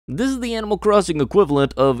This is the Animal Crossing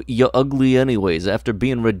equivalent of "you ugly anyways" after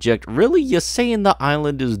being rejected. Really? You saying the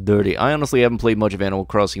island is dirty? I honestly haven't played much of Animal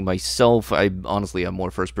Crossing myself. I honestly am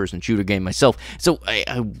more first-person shooter game myself. So,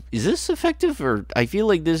 is this effective? Or I feel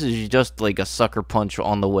like this is just like a sucker punch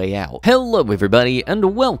on the way out. Hello, everybody,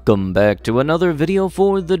 and welcome back to another video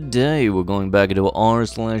for the day. We're going back into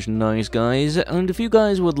r/niceguys, and if you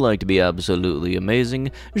guys would like to be absolutely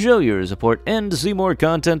amazing, show your support, and see more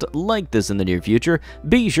content like this in the near future,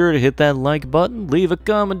 be sure to hit that like button, leave a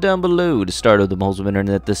comment down below to start up the wholesome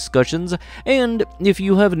internet discussions, and if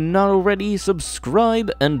you have not already, subscribe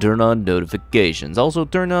and turn on notifications. Also,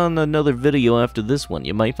 turn on another video after this one.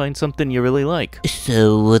 You might find something you really like.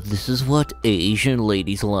 So, this is what Asian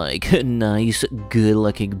ladies like. Nice,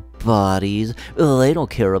 good-looking bodies. They don't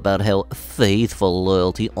care about how faithful,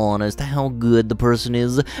 loyalty, honest, how good the person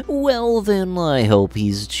is. Well, then I hope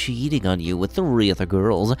he's cheating on you with 3 other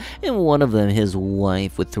girls, and one of them his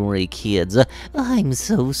wife with 3 kids. I'm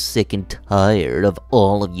so sick and tired of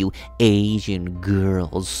all of you Asian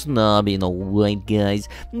girls snobbing the white guys,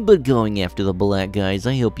 but going after the black guys.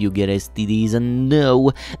 I hope you get STDs, and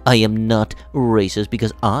no, I am not racist,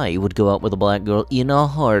 because I would go out with a black girl in a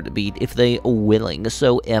heartbeat if they willing.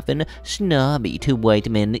 So effing snobby to white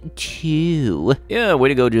men too. Yeah, way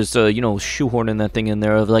to go, just shoehorning that thing in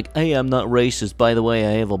there of like, hey, I'm not racist, by the way,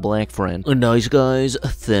 I have a black friend. Nice guys,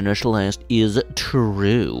 finished last is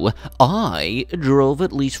true. I drove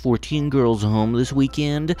at least 14 girls home this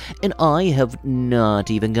weekend, and I have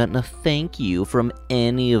not even gotten a thank you from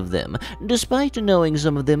any of them, despite knowing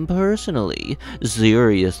some of them personally.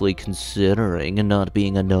 Seriously considering not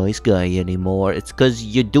being a nice guy anymore. It's cause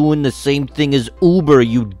you're doing the same thing as Uber,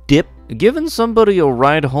 you dip. Giving somebody a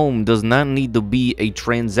ride home does not need to be a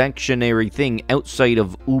transactionary thing outside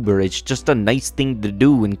of Uber. It's just a nice thing to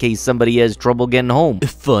do in case somebody has trouble getting home.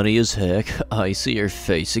 Funny as heck, I see your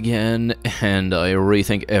face again, and I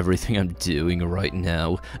rethink everything I'm doing right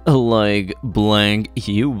now. Like, blank,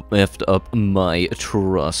 you effed up my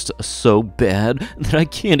trust so bad that I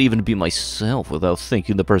can't even be myself without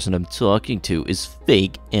thinking the person I'm talking to is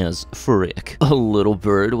fake as frick. A little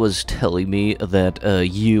bird was telling me that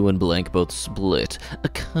you and blank both split. I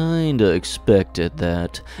kinda expected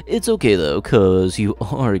that. It's okay though, cause you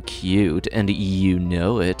are cute and you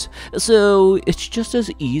know it. So it's just as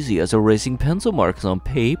easy as erasing pencil marks on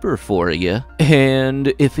paper for you.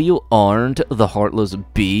 And if you aren't the heartless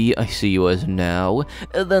bee I see you as now,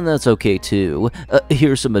 then that's okay too.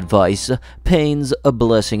 Here's some advice. Pain's a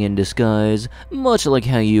blessing in disguise. Much like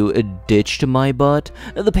how you ditched my butt,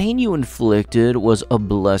 the pain you inflicted was a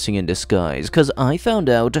blessing in disguise, cause I found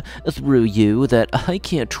out through you that I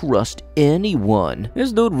can't trust anyone.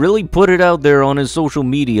 This dude really put it out there on his social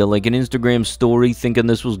media like an Instagram story, thinking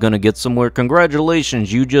this was gonna get somewhere.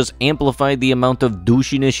 Congratulations, you just amplified the amount of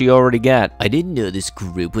douchiness you already got. I didn't know this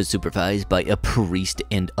group was supervised by a priest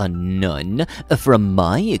and a nun. From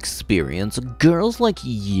my experience, girls like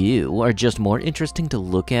you are just more interesting to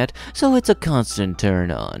look at, so it's a constant turn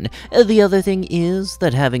on. The other thing is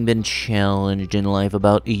that having been challenged in life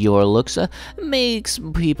about your looks makes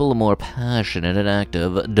people more passionate and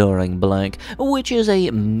active during blank, which is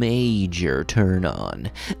a major turn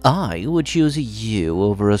on. I would choose you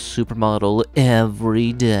over a supermodel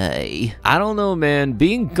every day. I don't know, man.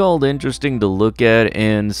 Being called interesting to look at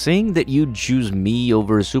and saying that you'd choose me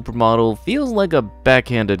over a supermodel feels like a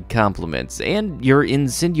backhanded compliment, and you're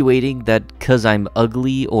insinuating that cause I'm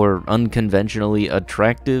ugly or unconventionally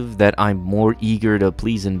attractive that I'm more eager to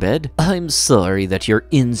please in bed? I'm sorry that your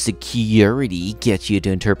insecurity gets you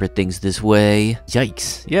to interpret things this way.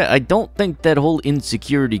 Yikes. Yeah, I don't think that whole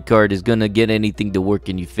insecurity card is gonna get anything to work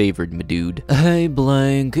in your favor, my dude. Hey,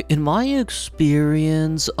 blank. In my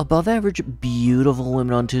experience, above average beautiful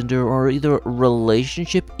women on Tinder are either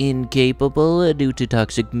relationship incapable due to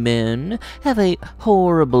toxic men, have a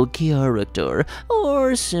horrible character,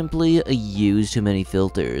 or simply use too many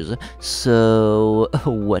filters. So,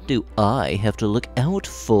 what do I have to look out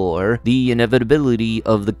for? The inevitability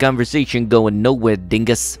of the conversation going nowhere,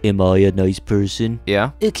 dingus. Am I a nice person?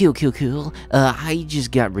 Yeah. Cool. I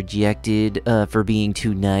just got rejected for being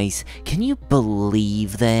too nice. Can you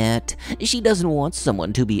believe that? She doesn't want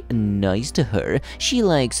someone to be nice to her. She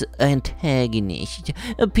likes antagonists,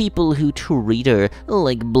 people who treat her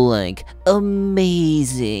like blank.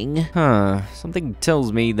 Amazing. Huh, something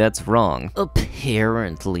tells me that's wrong.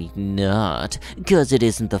 Apparently not, cause it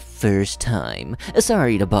isn't the first time.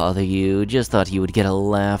 Sorry to bother you, just thought you would get a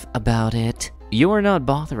laugh about it. You are not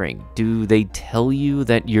bothering. Do they tell you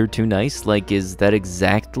that you're too nice? Like, is that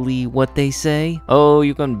exactly what they say? Oh,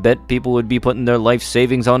 you can bet people would be putting their life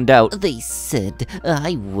savings on doubt. They said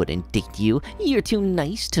I wouldn't date you. You're too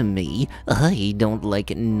nice to me. I don't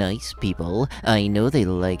like nice people. I know they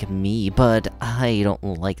like me, but I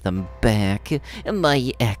don't like them back.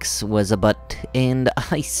 My ex was a butt, and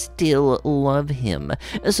I still love him.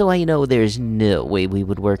 So I know there's no way we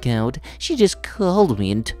would work out. She just called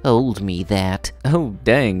me and told me that. Oh,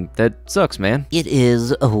 dang, that sucks, man. It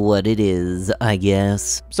is what it is, I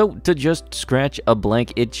guess. So, to just scratch a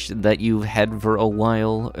blank itch that you've had for a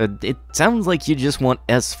while, it sounds like you just want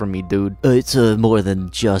S from me, dude. It's more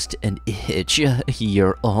than just an itch.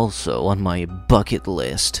 You're also on my bucket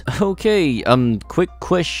list. Okay, quick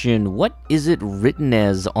question. What is it written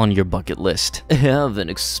as on your bucket list? Have an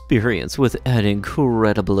experience with an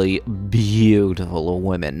incredibly beautiful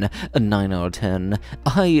women. A 9 out of 10.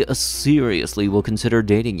 I seriously will consider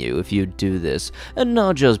dating you if you do this, and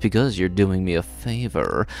not just because you're doing me a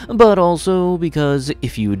favor, but also because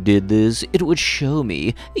if you did this, it would show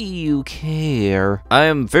me you care. I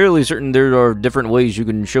am fairly certain there are different ways you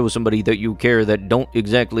can show somebody that you care that don't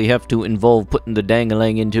exactly have to involve putting the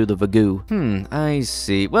dangling into the vagoo. I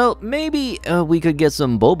see. Well, maybe we could get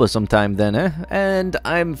some boba sometime then, eh? And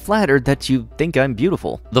I'm flattered that you think I'm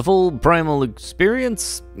beautiful. The full primal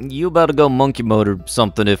experience? You about to go monkey mode or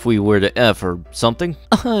something if we were to F or something?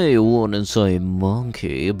 I wouldn't say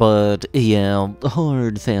monkey, but yeah,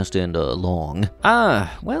 hard, fast, and long.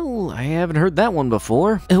 Ah, well, I haven't heard that one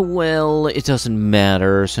before. Well, it doesn't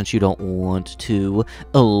matter since you don't want to.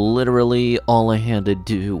 Literally, all I had to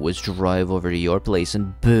do was drive over to your place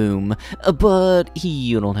and boom. But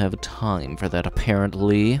you don't have time for that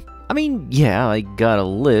apparently. I mean, yeah, I gotta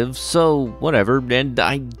live, so whatever, and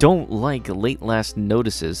I don't like late last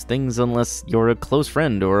notices, things unless you're a close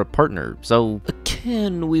friend or a partner, so...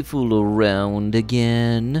 Can we fool around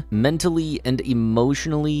again? Mentally and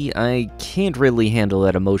emotionally, I can't really handle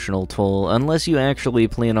that emotional toll unless you actually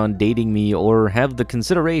plan on dating me or have the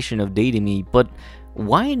consideration of dating me, but...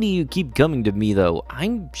 Why do you keep coming to me, though?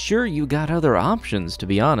 I'm sure you got other options, to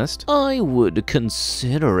be honest. I would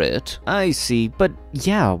consider it. I see, but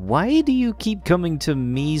yeah, why do you keep coming to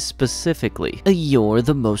me specifically? You're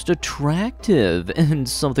the most attractive, and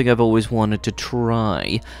something I've always wanted to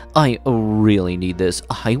try. I really need this.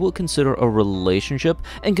 I will consider a relationship,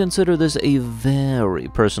 and consider this a very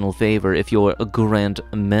personal favor if you'll grant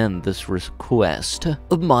men this request.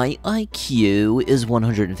 My IQ is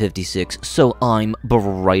 156, so I'm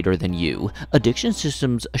brighter than you. Addiction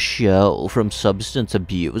systems show from substance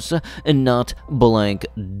abuse, and not blank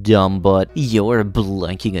dumb, but you're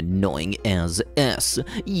blanking annoying as S.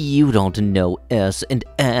 You don't know S and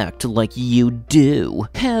act like you do.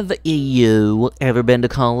 Have you ever been to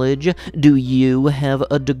college? Do you have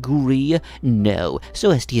a degree? No.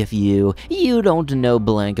 So STFU, you don't know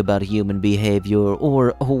blank about human behavior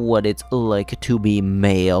or what it's like to be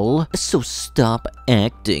male. So stop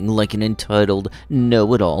acting like an entitled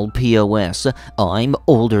know-it-all POS. I'm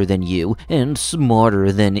older than you and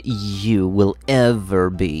smarter than you will ever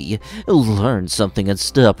be. Learn something and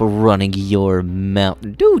stop running your mouth.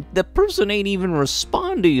 Dude, the person ain't even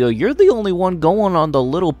respond to you. You're the only one going on the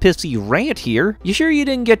little pissy rant here. You sure you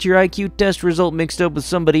didn't get your IQ test result mixed up with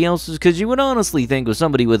somebody else's? Because you would honestly think with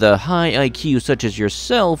somebody with a high IQ such as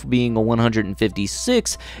yourself being a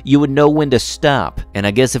 156, you would know when to stop. And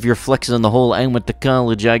I guess if you're flexing the whole I went to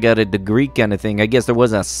college, I got a degree kind of thing, I guess there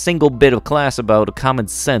wasn't a single bit of class about common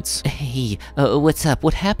sense. Hey, what's up?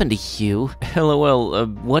 What happened to you? LOL,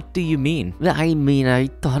 what do you mean? I mean, I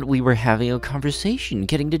thought we were having a conversation,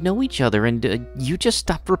 getting to know each other, and you just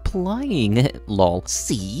stopped replying. Lol.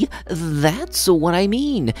 See? That's what I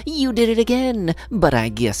mean. You did it again. But I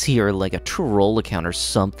guess you're like a troll account or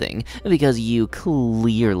something, because you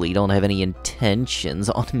clearly don't have any intentions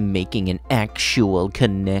on making an actual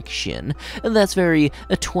connection. That's very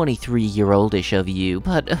 23-year-oldish of you,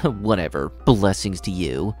 but whatever. Blessings to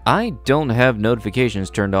you. I don't have notifications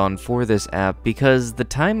turned on for this app because the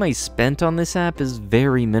time I spent on this app is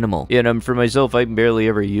very minimal. And for myself, I barely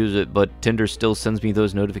ever use it, but Tinder still sends me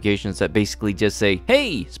those notifications that basically just say,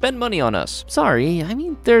 hey, spend money on us. Sorry, I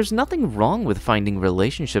mean, there's nothing wrong with finding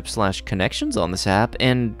relationships/connections on this app,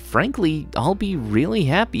 and frankly, I'll be really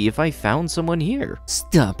happy if I found someone here.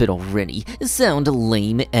 Stop it already. Sound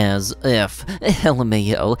lame as F.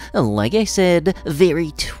 LMAO. Like I said,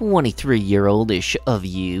 very 23-year-oldish of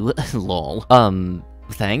you. Lol.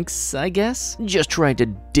 thanks, I guess? Just tried to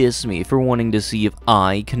diss me for wanting to see if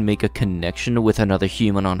I can make a connection with another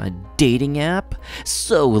human on a dating app?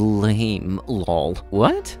 So lame, lol.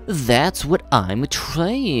 What? That's what I'm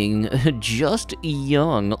trying. Just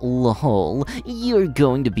young, lol. You're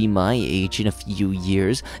going to be my age in a few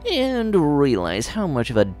years and realize how much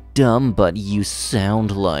of a dumb butt you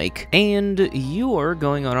sound like. And you're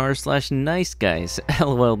going on r/niceguys.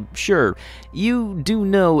 LOL, sure. You do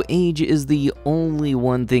know age is the only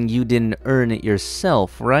one thing you didn't earn it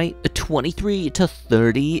yourself, right? 23 to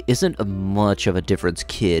 30 isn't much of a difference,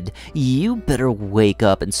 kid. You better wake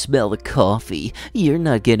up and smell the coffee. You're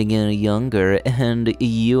not getting any younger, and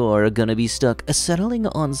you're gonna be stuck settling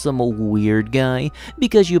on some weird guy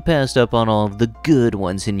because you passed up on all of the good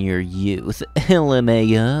ones in your youth.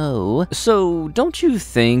 LMAO. So, don't you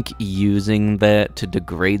think using that to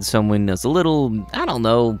degrade someone is a little, I don't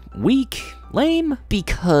know, weak? Lame?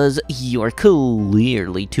 Because you're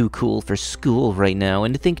clearly too cool for school right now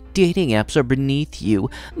and think dating apps are beneath you,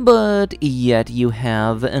 but yet you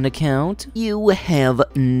have an account? You have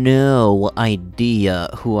no idea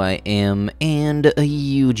who I am, and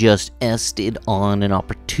you just ested on an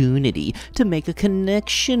opportunity to make a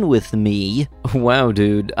connection with me. Wow,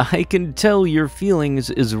 dude, I can tell your feelings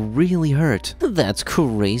is really hurt. That's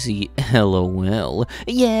crazy, LOL.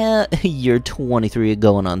 Yeah, you're 23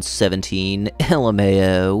 going on 17.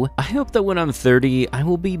 LMAO. I hope that when I'm 30, I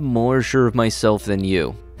will be more sure of myself than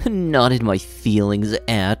you. Not in my feelings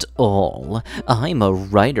at all. I'm a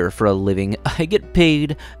writer for a living. I get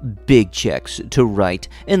paid big checks to write,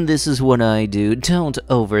 and this is what I do. Don't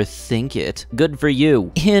overthink it. Good for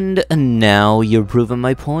you. And now you're proving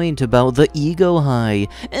my point about the ego high.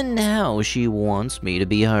 And now she wants me to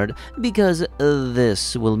be hard because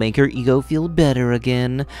this will make her ego feel better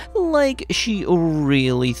again. Like she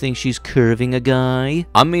really thinks she's curving a guy.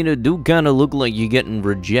 I mean, it do kind of look like you're getting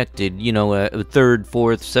rejected, you know, a third,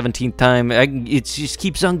 fourth, 17th time. It just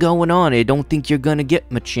keeps on going on. I don't think you're gonna get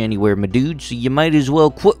much anywhere, my dude, so you might as well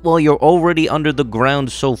quit while you're already under the ground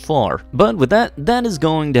so far. But with that is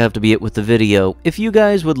going to have to be it with the video. If you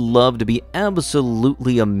guys would love to be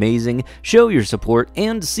absolutely amazing, show your support,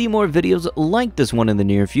 and see more videos like this one in the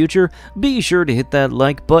near future, be sure to hit that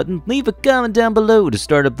like button, leave a comment down below to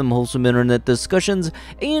start up them wholesome internet discussions,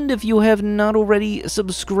 and if you have not already,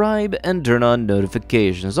 subscribe and turn on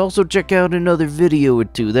notifications. Also check out another video or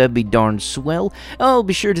two, that'd be darn swell. I'll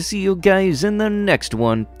be sure to see you guys in the next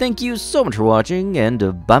one. Thank you so much for watching,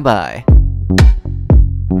 and bye-bye.